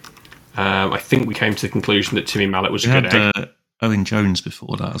 I think we came to the conclusion that Timmy Mallet was a good egg. Owen Jones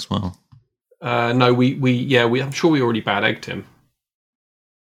before that as well. No, I'm sure we already bad egged him.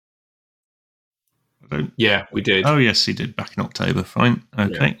 Yeah, we did. Oh yes, he did back in October. Fine,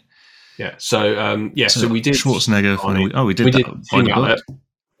 okay. Yeah. So we did Schwarzenegger. We did that by the book.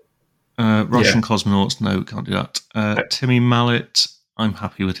 Russian cosmonauts. No, can't do that. Timmy Mallet. I'm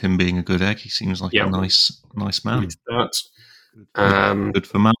happy with him being a good egg. He seems like a nice man. Good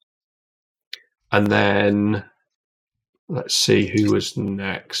for Mallet. And then let's see who was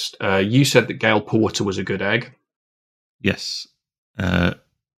next. You said that Gail Porter was a good egg. Yes.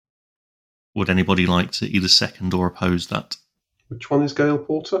 Would anybody like to either second or oppose that? Which one is Gail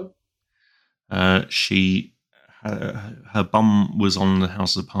Porter? Her bum was on the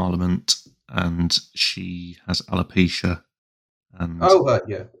House of Parliament, and she has alopecia. And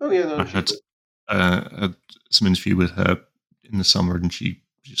I had some interview with her in the summer, and she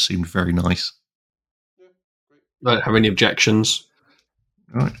just seemed very nice. Don't have any objections.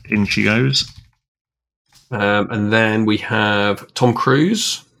 Right, in she goes. And then we have Tom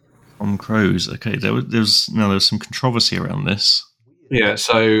Cruise. Tom Cruise. Okay, there was some controversy around this. Yeah,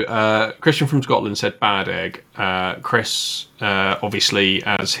 so Christian from Scotland said bad egg. Chris, obviously,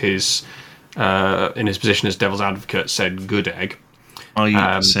 as his in his position as devil's advocate, said good egg.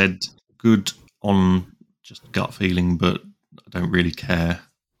 I said good on just gut feeling, but I don't really care.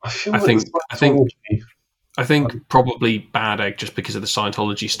 I think probably bad egg just because of the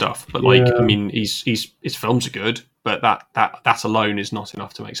Scientology stuff. But I mean, his films are good, but that alone is not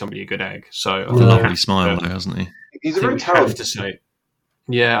enough to make somebody a good egg. So a lovely smile, though, hasn't he? He's a very talented.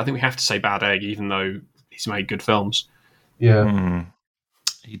 I think we have to say bad egg, even though he's made good films. Yeah,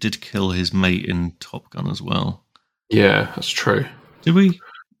 he did kill his mate in Top Gun as well. Yeah, that's true. Did we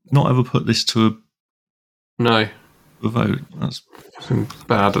not ever put this to a vote? That's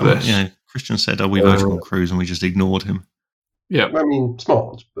bad at this. Yeah, Christian said, "Are we voting on Cruise?" and we just ignored him. Yeah, I mean,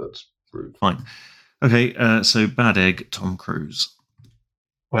 smart, but rude. Fine. Okay, so bad egg, Tom Cruise.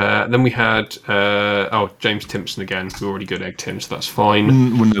 Then we had James Timpson again. We already good egged him, so that's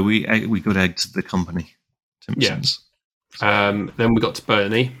fine. Well, no, we good egged the company. Timpsons. Yeah. Then we got to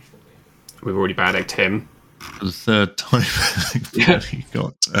Bernie. We've already bad egged him for the third time. He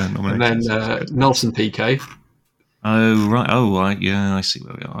got nominated. And then Nelson Piquet. Oh right. Oh right. Yeah, I see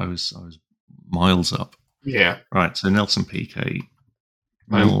where we are. I was miles up. Yeah. Right. So Nelson Piquet.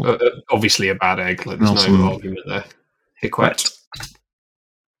 Obviously a bad egg. Like, there's no argument there. Hiquet.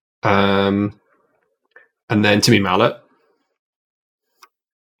 And then Timmy Mallet.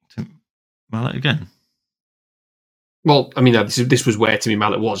 Mallet again. Well, I mean, this was where Timmy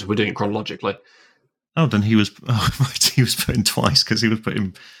Mallet was. If we're doing it chronologically. Oh, then he was. Oh, right, he was put in twice because he was put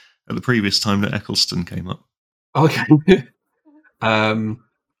in at the previous time that Eccleston came up. Okay.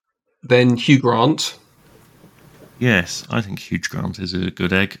 Then Hugh Grant. Yes, I think Hugh Grant is a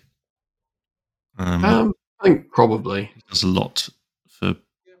good egg. I think probably he does a lot for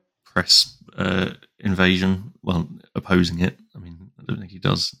press invasion. Well, opposing it. I mean, I don't think he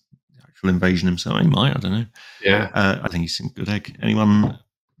does the actual invasion himself. He might. I don't know. Yeah. I think he's a good egg. Anyone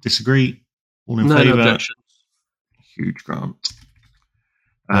disagree? All in No favour? objections. Hugh Grant.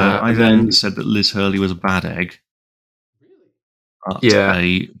 I then said that Liz Hurley was a bad egg. But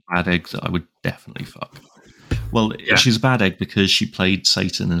a bad egg that I would definitely fuck. Well, she's a bad egg because she played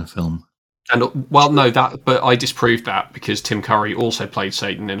Satan in a film. And but I disproved that because Tim Curry also played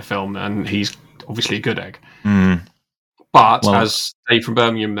Satan in a film, and he's obviously a good egg. Mm. But as Dave from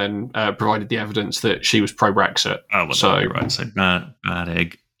Birmingham then provided the evidence that she was pro-Brexit. Oh, well, so right. So bad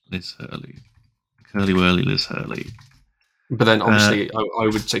egg, Liz Hurley, curly whirly Liz Hurley. But then obviously I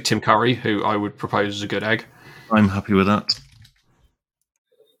would say Tim Curry, who I would propose as a good egg. I'm happy with that.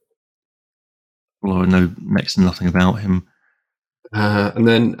 Although I know next to nothing about him. And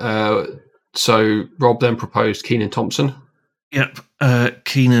then, so Rob then proposed Kenan Thompson. Yep,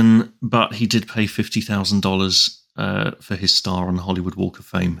 Kenan, but he did pay $50,000 for his star on the Hollywood Walk of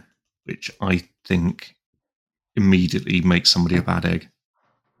Fame, which I think immediately makes somebody a bad egg.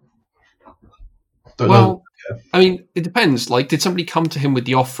 I mean, it depends. Like, did somebody come to him with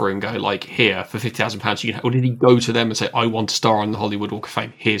the offer and go, like, here, for £50,000, or did he go to them and say, I want a star on the Hollywood Walk of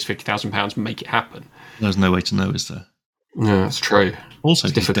Fame, here's £50,000, make it happen? There's no way to know, is there? No, that's true. Also,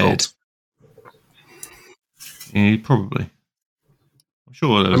 it's he's difficult. Dead. Yeah, probably. I'm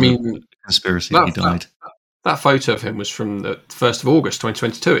sure there was a conspiracy that he died. That photo of him was from the 1st of August,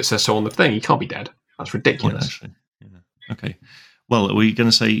 2022. It says so on the thing. He can't be dead. That's ridiculous. Actually. Yeah. Okay. Well, are we going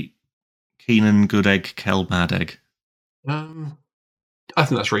to say Kenan, good egg, Kel, bad egg? I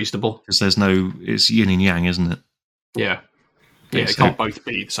think that's reasonable. Because it's yin and yang, isn't it? Yeah. Yeah, it can't both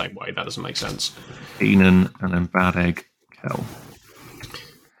be the same way. That doesn't make sense. Kenan and then bad egg, Kel.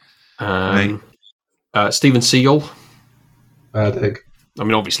 Steven Seagal. Bad egg. I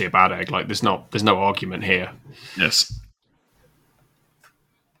mean, obviously a bad egg. Like, there's no argument here. Yes.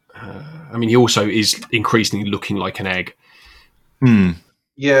 I mean, he also is increasingly looking like an egg.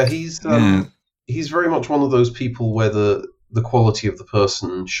 Yeah, he's very much one of those people where the quality of the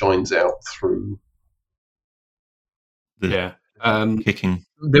person shines out through. Kicking.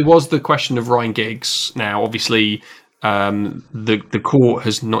 There was the question of Ryan Giggs. Now, obviously, the court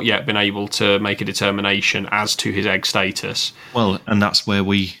has not yet been able to make a determination as to his egg status. Well, and that's where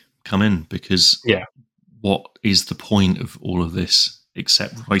we come in, because what is the point of all of this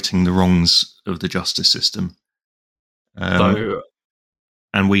except righting the wrongs of the justice system?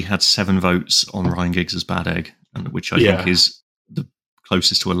 And we had 7 votes on Ryan Giggs' bad egg, which I think is the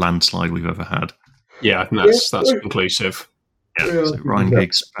closest to a landslide we've ever had. Yeah, that's conclusive. Yeah, so Ryan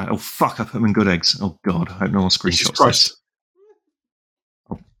Giggs. Oh, fuck, I put him in good eggs. Oh, God, I hope no one screenshots this.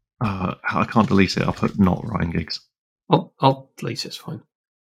 I can't delete it. I'll put not Ryan Giggs. I'll delete it, it's fine.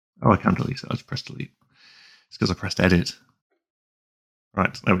 Oh, I can delete it. I just pressed delete. It's because I pressed edit.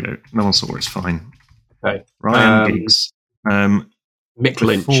 Right, there we go. No one saw it, it's fine. Okay. Ryan Giggs. Mick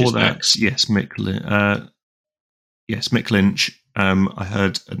Lynch is next. Yes, Mick Lynch. I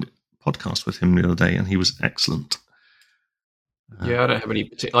heard a podcast with him the other day, and he was excellent. I don't have any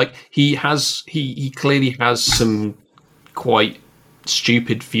particular. Like, he clearly has some quite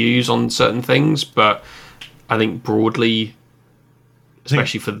stupid views on certain things, but I think broadly,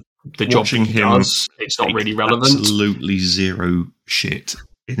 especially for the job he does, it's not really relevant. Absolutely zero shit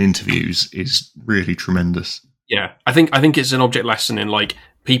in interviews is really tremendous. Yeah, I think it's an object lesson in, like,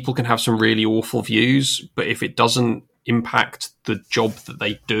 people can have some really awful views, but if it doesn't impact the job that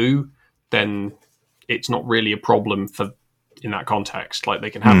they do, then it's not really a problem in that context. Like,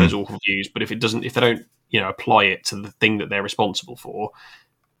 they can have those awful views, but if they don't, apply it to the thing that they're responsible for,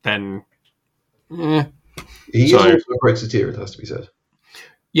 then he is also a Brexiteer, it has to be said.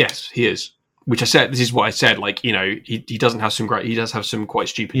 Yes, he is. Which I said, this is what I said. Like, he doesn't have some great. He does have some quite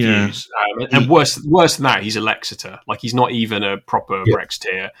stupid views, and worse than that, he's a Lexiter. Like, he's not even a proper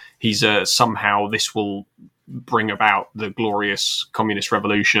Brexiteer. He's somehow this will bring about the glorious communist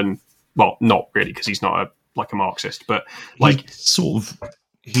revolution. Well, not really, because he's not a Marxist, but like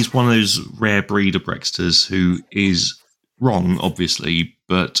he's one of those rare breed of Brexiters who is wrong, obviously,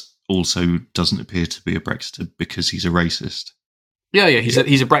 but also doesn't appear to be a Brexiter because he's a racist. Yeah, he's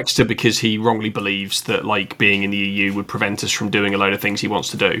a Brexiter because he wrongly believes that, like, being in the EU would prevent us from doing a load of things he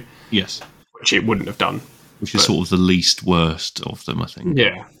wants to do. Yes, which it wouldn't have done. Which is sort of the least worst of them, I think.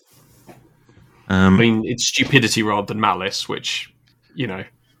 Yeah. I mean, it's stupidity rather than malice, which, you know.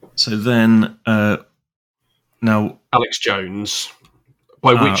 So then, now Alex Jones,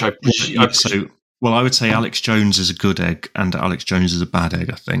 by which I would say Alex Jones is a good egg and Alex Jones is a bad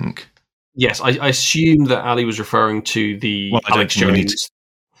egg, I think. Yes, I assume that Ali was referring to the Alex Jones.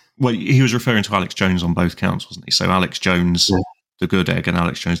 He was referring to Alex Jones on both counts, wasn't he? So Alex Jones, the good egg, and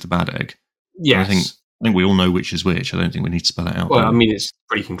Alex Jones, the bad egg. Yes. I think we all know which is which. I don't think we need to spell it out. Well, I mean, it's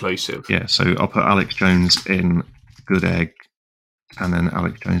pretty conclusive. Yeah, so I'll put Alex Jones in good egg and then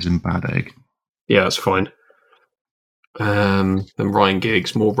Alex Jones in bad egg. Yeah, that's fine. Then Ryan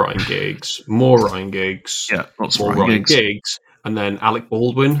Giggs, more Ryan Giggs, more Ryan Giggs. Yeah, lots more of Ryan Giggs. And then Alec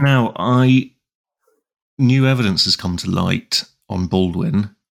Baldwin. Now, new evidence has come to light on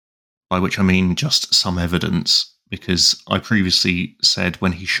Baldwin, by which I mean just some evidence, because I previously said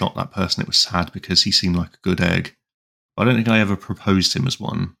when he shot that person it was sad because he seemed like a good egg. I don't think I ever proposed him as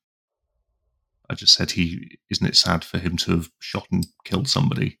one. I just said isn't it sad for him to have shot and killed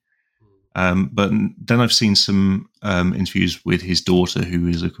somebody? But then I've seen some interviews with his daughter, who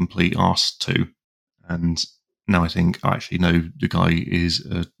is a complete arse too, and now I think actually no, the guy is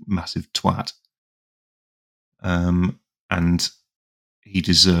a massive twat, and he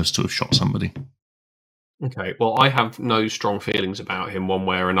deserves to have shot somebody. Okay, well, I have no strong feelings about him one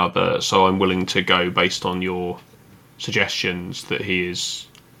way or another, so I'm willing to go based on your suggestions that he is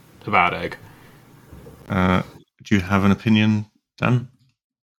a bad egg. Do you have an opinion, Dan?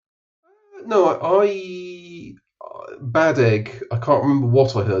 No, bad egg. I can't remember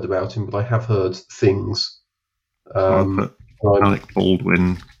what I heard about him, but I have heard things. I'll put Alec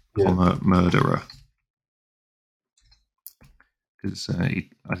Baldwin, murderer. Because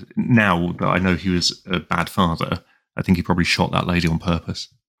now that I know he was a bad father, I think he probably shot that lady on purpose.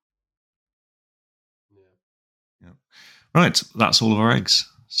 Yeah. Right, that's all of our eggs.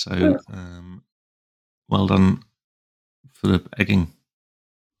 So, well done for the egging.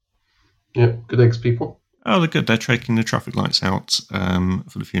 Yeah, good eggs, people. Oh, they're good. They're taking the traffic lights out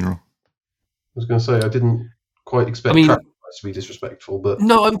for the funeral. I was going to say, I didn't quite expect traffic lights to be disrespectful, but...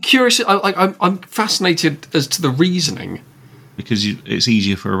 No, I'm curious. I'm fascinated as to the reasoning. Because it's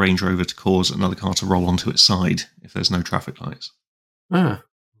easier for a Range Rover to cause another car to roll onto its side if there's no traffic lights.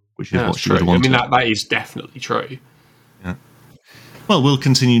 Which is what you would want. I mean, that is definitely true. Yeah. Well, we'll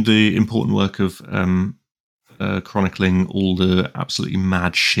continue the important work of chronicling all the absolutely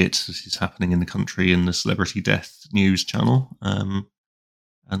mad shit that is happening in the country in the Celebrity Death News channel,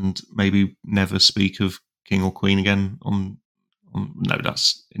 and maybe never speak of King or Queen again on no,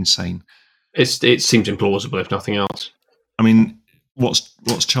 that's insane. It seems implausible, if nothing else. I mean, what's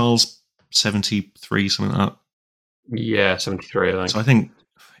Charles, 73, something like that? Yeah, 73, I think. So I think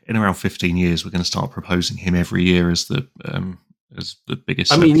in around 15 years, we're going to start proposing him every year as the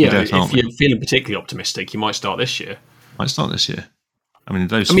biggest. I mean, if you're feeling particularly optimistic, you might start this year. I mean,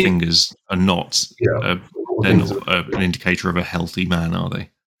 those fingers are not. They're not an indicator of a healthy man, are they?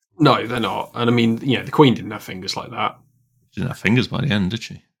 No, they're not. And I mean, the Queen didn't have fingers like that. She didn't have fingers by the end, did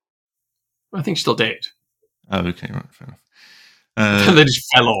she? I think she still did. Oh, okay, right, fair enough. They just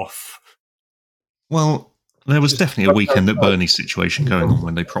fell off. Well, there was definitely a weekend at Bernie situation going on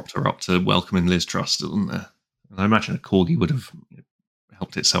when they propped her up to welcome in Liz Truss, wasn't there? And I imagine a corgi would have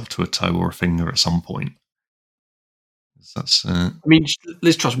helped itself to a toe or a finger at some point. That's. I mean,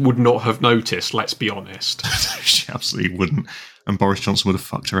 Liz Truss would not have noticed. Let's be honest. She absolutely wouldn't, and Boris Johnson would have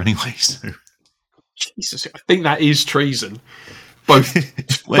fucked her anyway. So, Jesus, I think that is treason. Both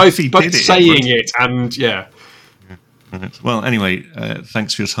saying it and Right. Well, anyway,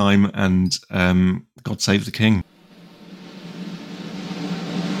 thanks for your time, and God save the King.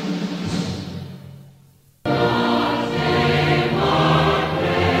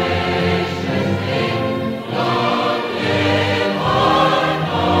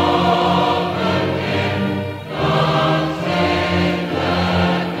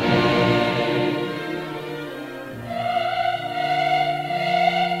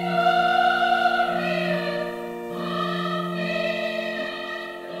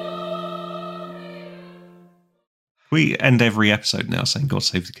 We end every episode now saying God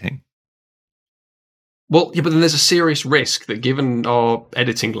save the King. Well, yeah, but then there's a serious risk that given our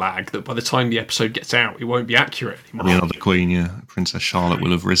editing lag, that by the time the episode gets out, it won't be accurate anymore. The other Queen, Princess Charlotte,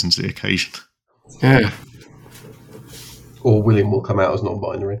 will have risen to the occasion. Yeah. Or William will come out as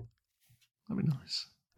non-binary. That'd be nice.